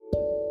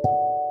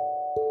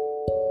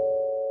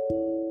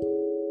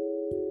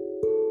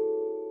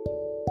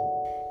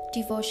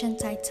Devotion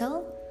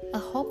title: A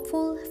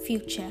Hopeful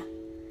Future.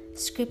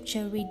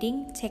 Scripture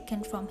reading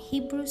taken from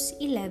Hebrews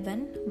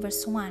 11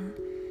 verse 1.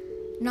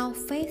 Now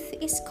faith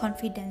is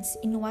confidence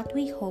in what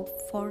we hope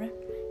for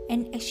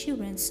and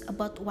assurance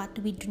about what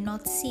we do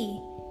not see.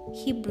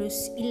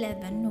 Hebrews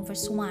 11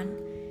 verse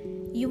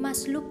 1. You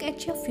must look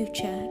at your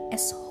future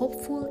as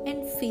hopeful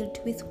and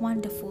filled with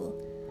wonderful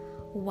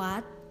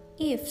what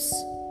ifs.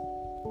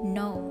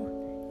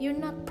 No, you're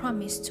not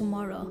promised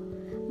tomorrow.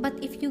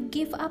 But if you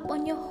give up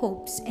on your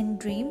hopes and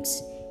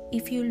dreams,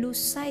 if you lose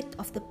sight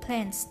of the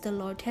plans the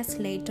Lord has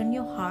laid on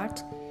your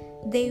heart,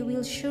 they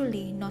will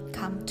surely not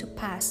come to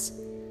pass.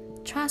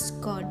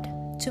 Trust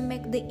God to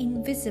make the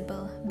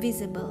invisible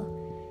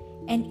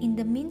visible. And in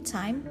the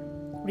meantime,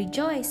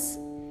 rejoice.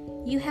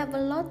 You have a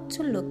lot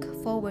to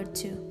look forward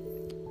to.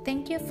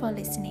 Thank you for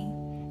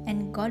listening,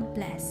 and God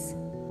bless.